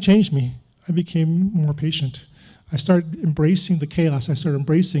immediately changed me. I became more patient. I started embracing the chaos. I started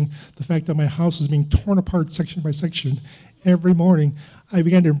embracing the fact that my house was being torn apart section by section. Every morning, I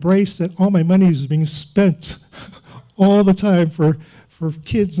began to embrace that all my money is being spent all the time for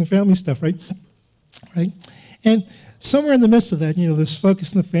kids and family stuff, right? And somewhere in the midst of that, this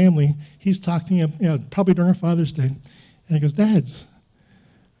focus in the family, he's talking, probably during Father's Day, and he goes, Dads,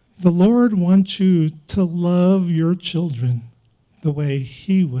 the Lord wants you to love your children the way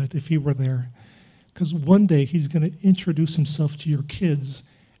he would if he were there. Because one day he's going to introduce himself to your kids,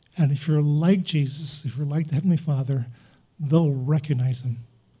 and if you're like Jesus, if you're like the Heavenly Father, they'll recognize him.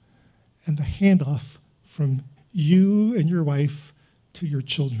 And the handoff from you and your wife to your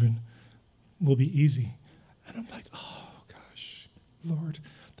children will be easy. And I'm like, oh gosh, Lord,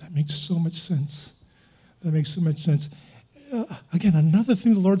 that makes so much sense. That makes so much sense. Again, another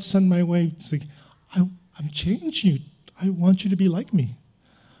thing the Lord sent my way, it's like, I'm changing you. I want you to be like me.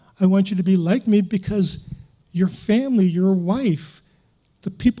 I want you to be like me because your family, your wife,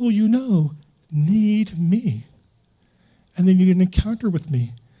 the people you know need me. And they need an encounter with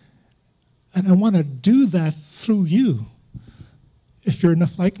me. And I want to do that through you. If you're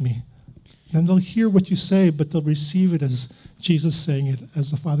enough like me, then they'll hear what you say, but they'll receive it as Jesus saying it,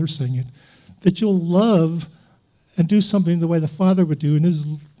 as the Father saying it. That you'll love and do something the way the Father would do in his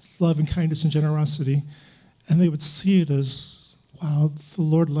love and kindness and generosity. And they would see it as, wow, the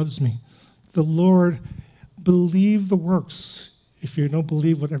Lord loves me. The Lord, believe the works. If you don't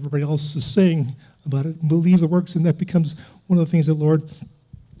believe what everybody else is saying about it, believe the works, and that becomes one of the things that the Lord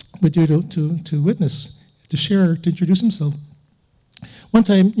would do to witness, to share, to introduce himself. One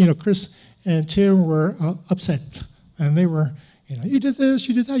time, Chris and Tim were upset, and they were, you did this,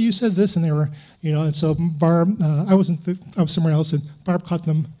 you did that, you said this, and they were, and so Barb, I was somewhere else, and Barb caught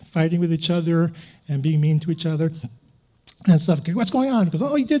them fighting with each other and being mean to each other and stuff. Okay, what's going on? He goes,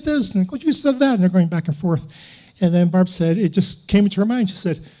 oh, you did this, and you said that, and they're going back and forth. And then Barb said, it just came into her mind. She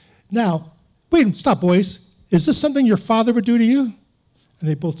said, now, wait, stop, boys. Is this something your father would do to you? And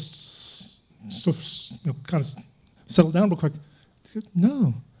they both kind of settled down real quick. Said,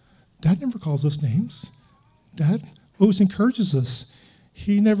 no, Dad never calls us names. Dad always encourages us.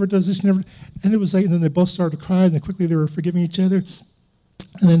 He never does this, never. And it was like, and then they both started to cry, and then quickly they were forgiving each other.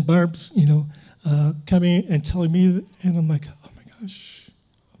 And then Barb's, coming and telling me, and I'm like, oh my gosh.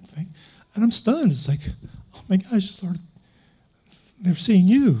 And I'm stunned. It's like, oh my gosh, Lord, they're seeing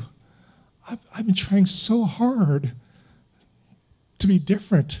you. I've been trying so hard to be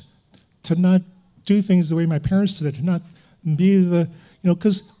different, to not do things the way my parents did it, to not be the,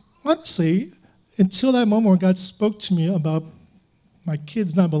 because honestly, until that moment when God spoke to me about my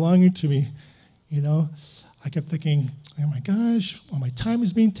kids not belonging to me, I kept thinking, oh my gosh, all my time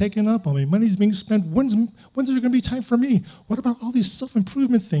is being taken up, all my money is being spent. When's there going to be time for me? What about all these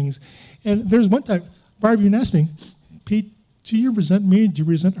self-improvement things? And there's one time, Barb even asked me, Pete, do you resent me? Do you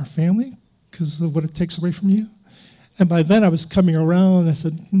resent our family because of what it takes away from you? And by then I was coming around, and I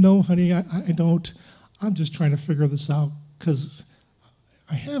said, no, honey, I don't. I'm just trying to figure this out because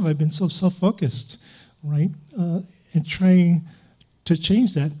I've been so self-focused, right? And trying to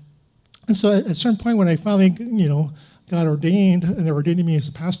change that. And so at a certain point when I finally, got ordained, and they were ordaining me as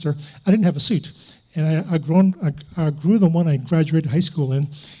a pastor, I didn't have a suit. And I grew the one I graduated high school in.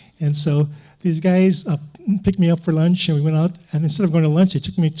 And so these guys picked me up for lunch, and we went out. And instead of going to lunch, they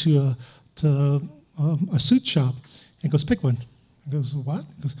took me to a suit shop. And goes, pick one. He goes, what?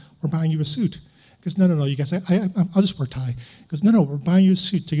 He goes, we're buying you a suit. He goes, no, you guys, I'll just wear a tie. He goes, no, we're buying you a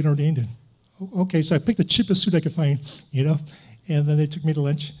suit to get ordained in. Okay, so I picked the cheapest suit I could find, and then they took me to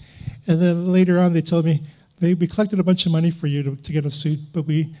lunch. And then later on, they told me, we collected a bunch of money for you to get a suit, but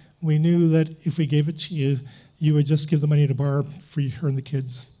we knew that if we gave it to you, you would just give the money to Barb for her and the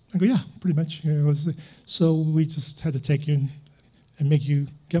kids. I go, yeah, pretty much. So we just had to take you and make you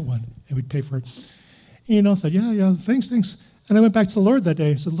get one, and we'd pay for it. And I thought, yeah, thanks. And I went back to the Lord that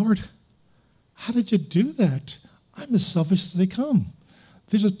day and said, Lord, how did you do that? I'm as selfish as they come.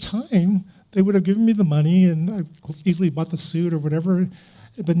 There's a time they would have given me the money and I easily bought the suit or whatever.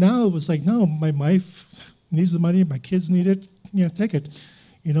 But now it was like, no, my wife needs the money, my kids need it, take it.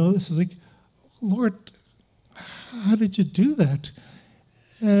 This is like, Lord, how did you do that?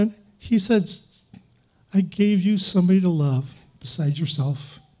 And he said, I gave you somebody to love besides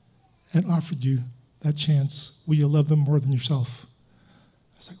yourself and offered you that chance. Will you love them more than yourself?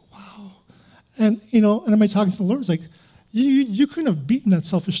 I was like, wow. And, and am I talking to the Lord? It's like, you couldn't have beaten that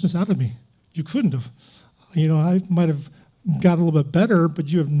selfishness out of me. You couldn't have. I might have got a little bit better, but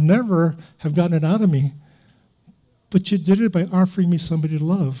you have never have gotten it out of me. But you did it by offering me somebody to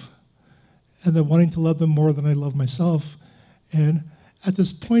love and then wanting to love them more than I love myself. And at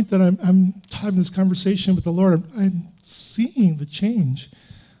this point that I'm having this conversation with the Lord, I'm seeing the change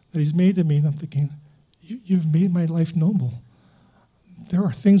that he's made in me, and I'm thinking, you've made my life noble. There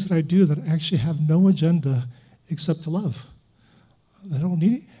are things that I do that actually have no agenda except to love. I don't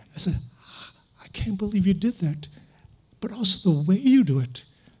need it. I said, I can't believe you did that. But also the way you do it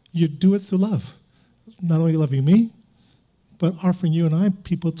through love. Not only loving me, but offering you and I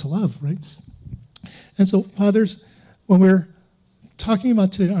people to love, right? And so, fathers, when we're talking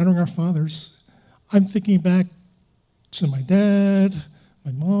about today honoring our fathers, I'm thinking back to my dad,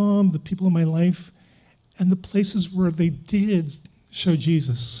 my mom, the people in my life, and the places where they did show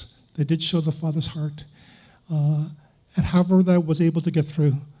Jesus. They did show the Father's heart. And however that was able to get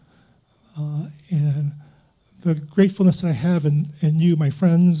through. And the gratefulness that I have in you, my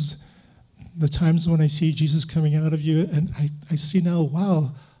friends, the times when I see Jesus coming out of you, and I see now,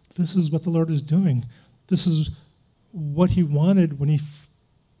 wow, this is what the Lord is doing. This is what he wanted when he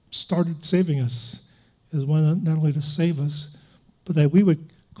started saving us, is one not only to save us, but that we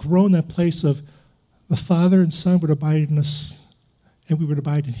would grow in that place of the Father and Son would abide in us, and we would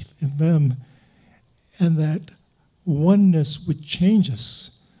abide in them, and that oneness would change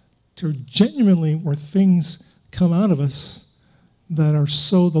us to genuinely where things come out of us that are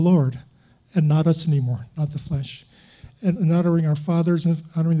so the Lord and not us anymore, not the flesh. And honoring our fathers and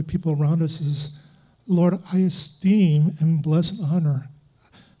honoring the people around us is, Lord, I esteem and bless and honor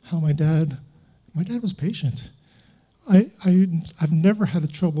how my dad was patient. I've never had a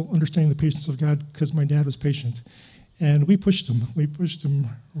trouble understanding the patience of God because my dad was patient. And we pushed him. We pushed him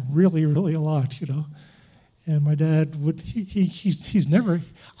really, really a lot, And my dad he's never,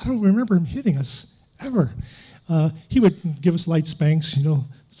 I don't remember him hitting us, ever. He would give us light spanks,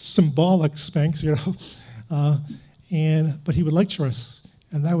 symbolic spanks, but he would lecture us.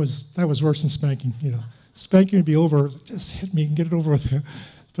 And that was worse than spanking, Spanking would be over, just hit me and get it over with.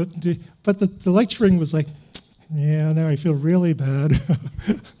 But the lecturing was like, yeah, now I feel really bad.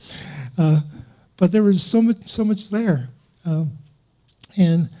 But there was so much there.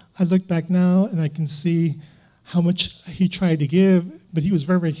 And I look back now and I can see how much he tried to give, but he was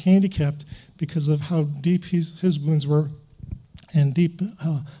very, very handicapped because of how deep his wounds were and deep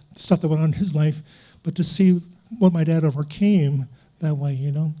stuff that went on in his life. But to see what my dad overcame that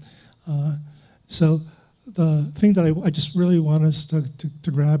way, So the thing that I just really want us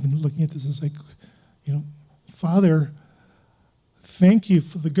to grab and looking at this is like, Father, thank you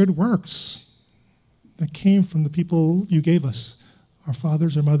for the good works that came from the people you gave us, our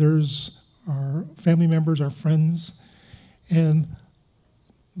fathers, our mothers, our family members, our friends. And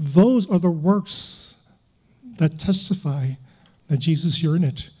those are the works that testify that, Jesus, you're in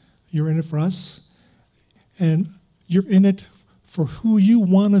it. You're in it for us. And you're in it for who you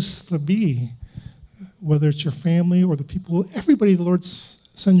want us to be, whether it's your family or the people, everybody the Lord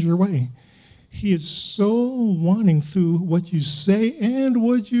sends your way. He is so wanting through what you say and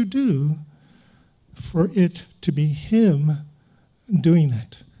what you do for it to be him doing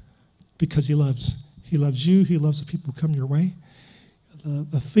that because he loves. He loves you. He loves the people who come your way.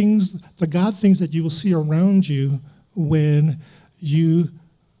 The God things that you will see around you when you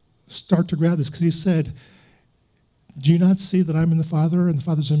start to grab this, because he said, do you not see that I'm in the Father and the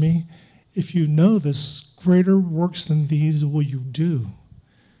Father's in me? If you know this, greater works than these will you do.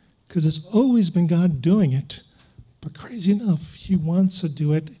 because it's always been God doing it. But crazy enough, he wants to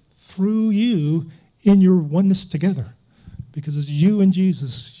do it through you in your oneness together, because it's you and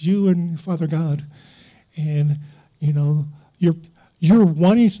Jesus, you and Father God. And, you know, you're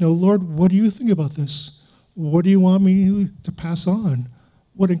wanting to know, Lord, what do you think about this? What do you want me to pass on?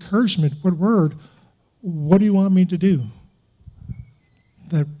 What encouragement, what word, what do you want me to do?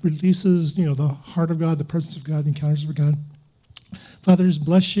 That releases, you know, the heart of God, the presence of God, the encounters of God. Father, just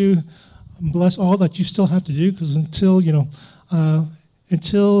bless you. Bless all that you still have to do, because until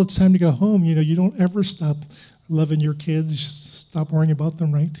it's time to go home, you know, you don't ever stop loving your kids, stop worrying about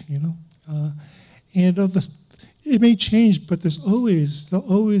them, right? You know, it may change, but there'll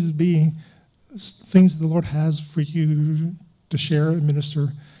always be things that the Lord has for you to share and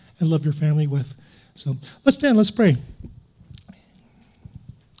minister and love your family with. So let's stand, let's pray.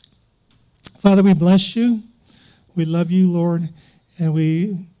 Father, we bless you. We love you, Lord, and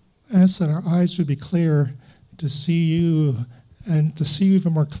we ask that our eyes would be clear to see you and to see you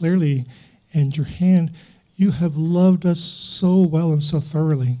even more clearly in your hand. You have loved us so well and so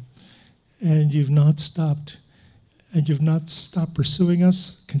thoroughly, and you've not stopped. And you've not stopped pursuing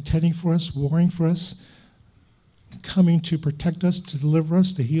us, contending for us, warring for us, coming to protect us, to deliver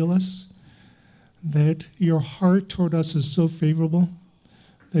us, to heal us. That your heart toward us is so favorable,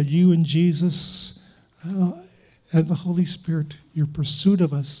 that you and Jesus and the Holy Spirit, your pursuit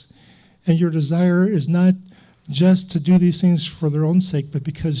of us, and your desire is not just to do these things for their own sake, but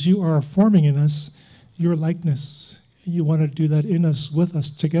because you are forming in us your likeness. And you want to do that in us, with us,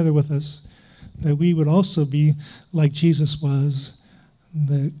 together with us, that we would also be like Jesus was,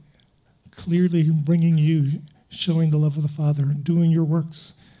 that clearly bringing you, showing the love of the Father, doing your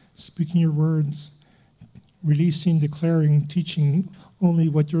works, speaking your words, releasing, declaring, teaching only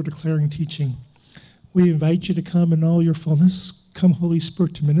what you're declaring, teaching. We invite you to come in all your fullness. Come, Holy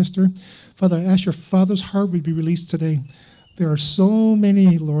Spirit, to minister. Father, I ask your Father's heart would be released today. There are so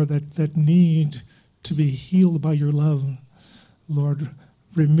many, Lord, that need to be healed by your love. Lord,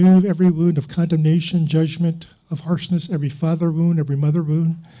 remove every wound of condemnation, judgment, of harshness, every father wound, every mother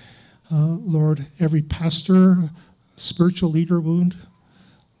wound. Lord, every pastor, spiritual leader wound.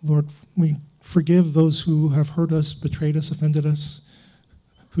 Lord, we forgive those who have hurt us, betrayed us, offended us,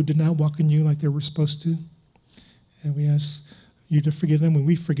 who did not walk in you like they were supposed to. And we ask you to forgive them when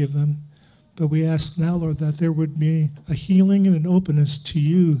we forgive them. But we ask now, Lord, that there would be a healing and an openness to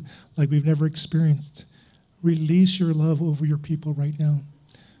you like we've never experienced. Release your love over your people right now.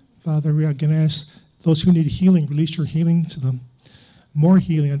 Father, we are going to ask those who need healing, release your healing to them. More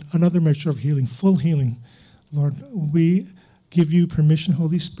healing, another measure of healing, full healing. Lord, we give you permission,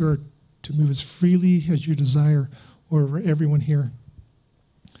 Holy Spirit, to move as freely as you desire over everyone here.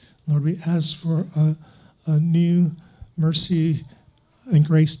 Lord, we ask for a new mercy and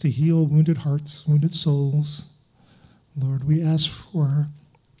grace to heal wounded hearts, wounded souls. Lord, we ask for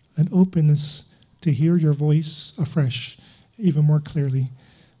an openness to hear your voice afresh, even more clearly.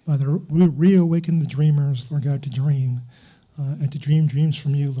 Father, we reawaken the dreamers, Lord God, to dream, and to dream dreams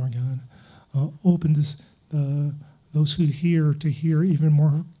from you, Lord God. Open those who hear to hear even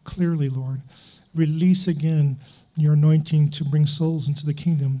more clearly, Lord. Release again your anointing to bring souls into the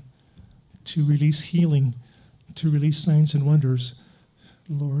kingdom, to release healing, to release signs and wonders,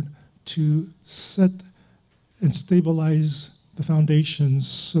 Lord, to set and stabilize the foundations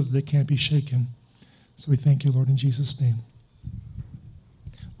so that they can't be shaken. So we thank you, Lord, in Jesus' name.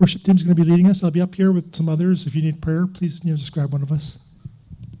 Worship team's going to be leading us. I'll be up here with some others. If you need prayer, please just grab one of us.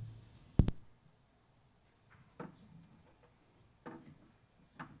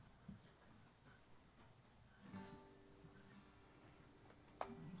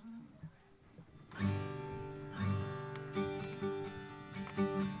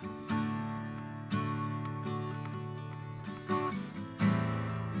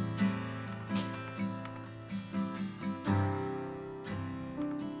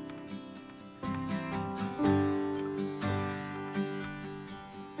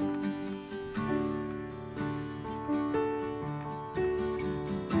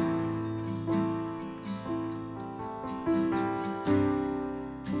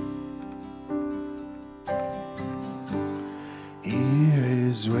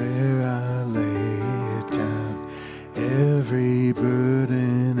 Is where I lay it down, every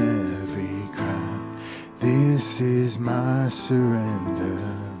burden, every crown. This is my surrender.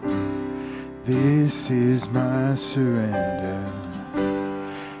 This is my surrender.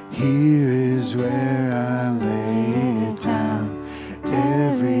 Here is where I lay it down,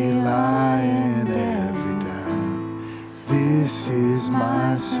 every lie and every doubt. This is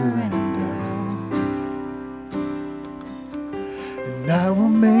my surrender. I will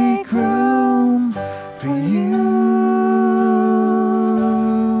make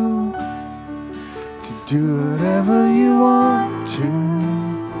do whatever you want to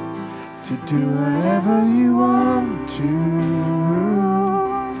do whatever you want to.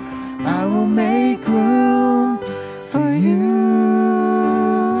 I will make room for you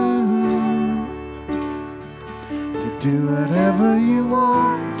to do whatever you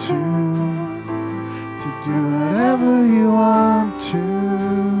want to do whatever you want to.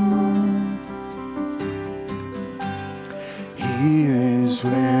 Here is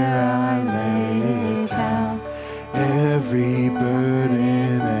where I lay it down, every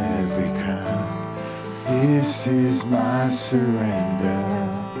burden, every crown. This is my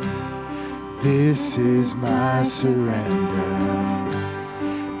surrender. This is my surrender.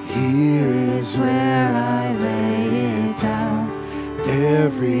 Here is where I lay it down,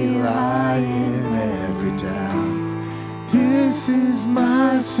 every lie and every doubt. This is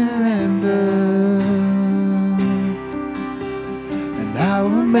my surrender. And I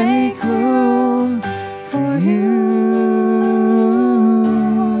will make room for you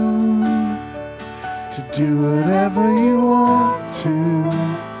to do whatever you want to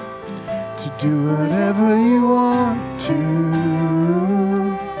do whatever you want to.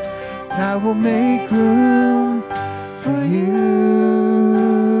 I will make room for you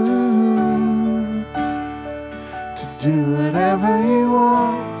to do whatever you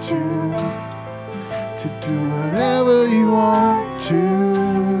want to do whatever you want to.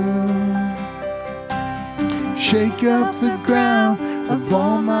 Shake up the ground of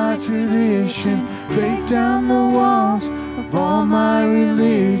all my tradition, break down the walls of all my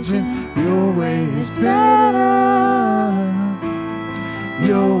religion. Your way is better.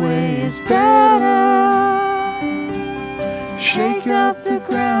 Your way is better. Shake up the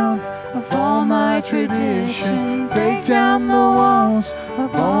ground of all my tradition, break down the walls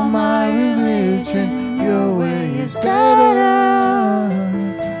of all my religion. Your way is better.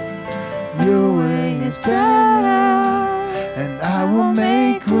 Your way is better. And I will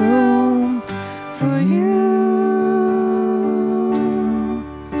make room for you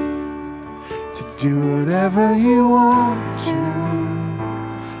to do whatever you want to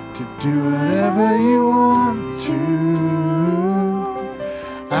do whatever you want to.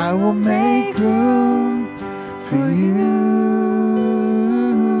 I will make room for you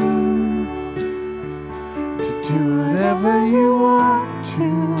to do whatever you want to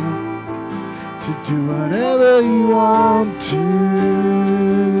do whatever you want to.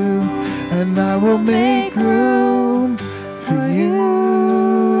 And I will make room for you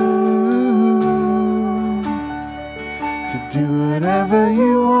to do whatever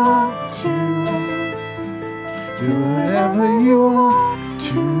you want to do whatever you want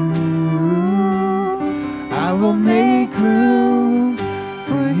to. I will make room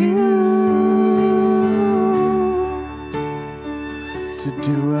for you to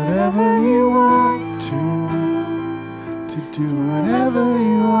do whatever you want to do whatever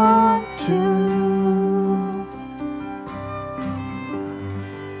you want to.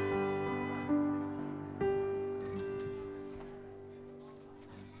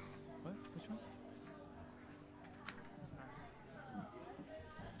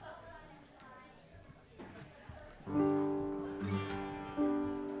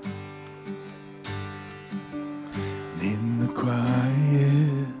 In the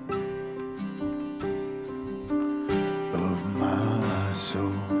quiet of my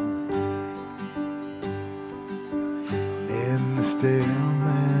soul, in the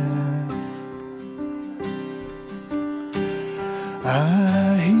stillness, I